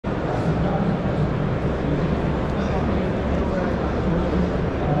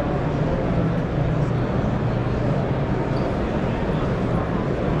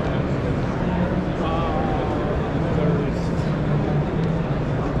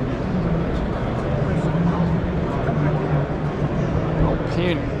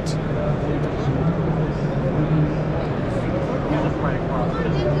tent.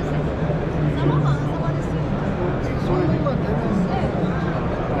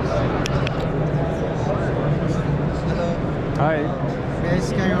 Hi. May I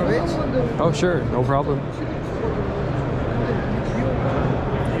scan your weight? Oh, sure, no problem. Do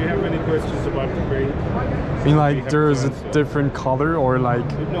you have any questions about the brain? I mean, like, there's a different color, or like...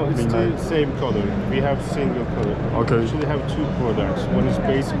 No, it's I mean, the like, same color. We have single color. Okay. We actually have two products. One is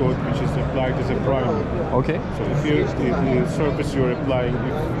base coat, which is applied as a primer. okay. So if the surface you're applying,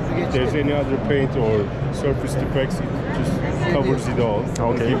 if there's any other paint or surface defects, it just covers it all.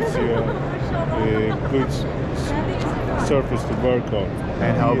 Okay. And gives you a good surface to work on.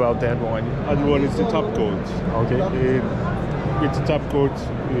 And how about that one? Other one is the top coat. Okay. With the top coat,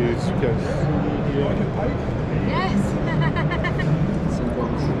 as you can see here.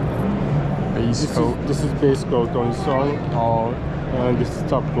 Base coat. This is base coat on its own, Oh, and this is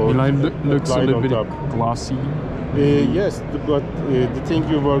top coat. it like, looks a applied little on bit top. glossy. Yes, but the thing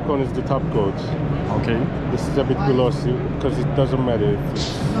you work on is the top coat. Okay. This is a bit glossy because it doesn't matter if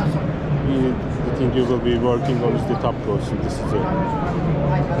it's, the thing you will be working on is the top coat. So this is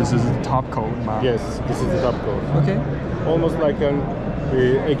it. This is the top coat. Wow. Yes, this is the top coat. Okay. Almost like an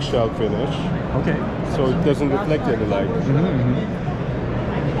eggshell finish, Okay. so it doesn't reflect any light.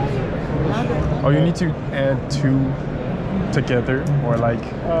 Oh, you need to add two together, or like...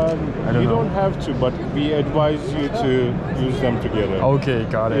 I don't You know. don't have to, but we advise you to use them together. Okay,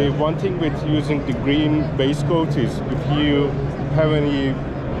 got it. One thing with using the green base coat is if you have any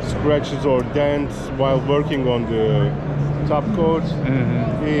scratches or dents while working on the top coat,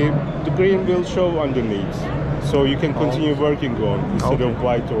 the green will show underneath. So you can continue working on instead of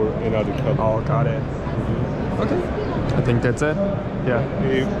white or another color. Oh, got it. Okay. I think that's it. Yeah.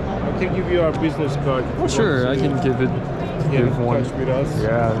 I can give you our business card. Oh, sure. I can give one. Touch with us.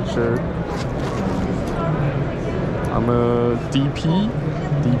 Yeah, sure. I'm a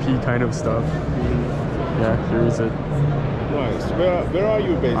DP kind of stuff. Yeah, here is it. Nice. Where are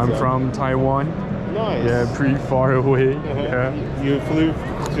you based? I'm at? from Taiwan. Nice. Yeah, pretty far away. Yeah. You flew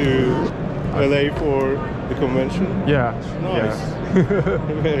to LA for the convention? Yeah. Nice. Yeah.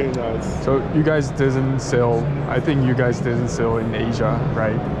 Very nice. So you guys didn't sell, I think you guys didn't sell in Asia,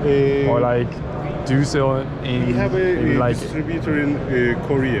 right? Or like, do sell in We have maybe a like... distributor in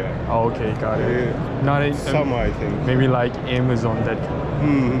Korea. Oh, okay, got it. Not in... Some, I think. Maybe like Amazon that...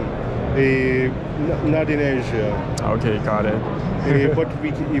 Not in Asia. Okay, got it. But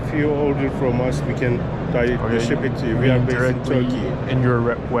if you order from us, we can directly ship it to you. We are based in directly Turkey. in your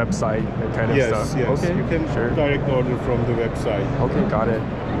website, that kind of Yes, stuff. yes. Okay, You can sure. direct order from the website. Okay, got it.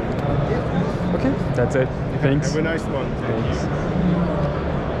 Okay, that's it. Thanks. Have a nice one. Thanks.